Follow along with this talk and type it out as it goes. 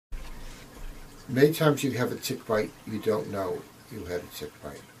Many times you have a tick bite, you don't know you had a tick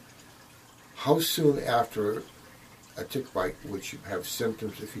bite. How soon after a tick bite would you have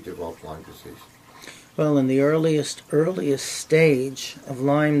symptoms if you develop Lyme disease? Well, in the earliest stage of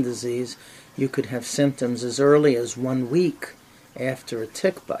Lyme disease, you could have symptoms as early as 1 week after a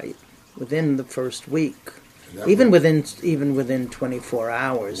tick bite, within the first week. Even within 24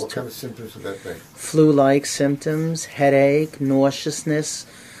 hours. What kind of symptoms would that be? Flu-like symptoms, headache, nauseousness,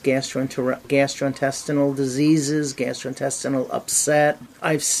 gastrointestinal diseases, gastrointestinal upset,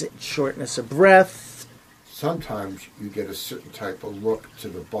 shortness of breath. Sometimes you get a certain type of look to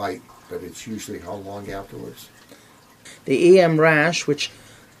the bite, but it's usually how long afterwards? The EM rash, which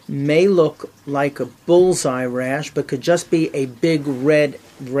may look like a bullseye rash, but could just be a big red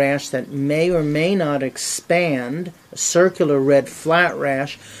rash that may or may not expand, a circular red flat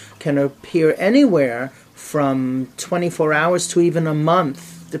rash, can appear anywhere from 24 hours to even a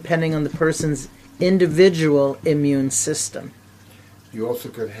month, depending on the person's individual immune system. You also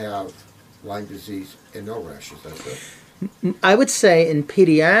could have Lyme disease and no rashes, that's it? I would say in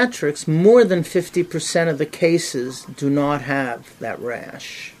pediatrics, more than 50% of the cases do not have that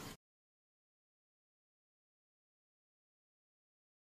rash.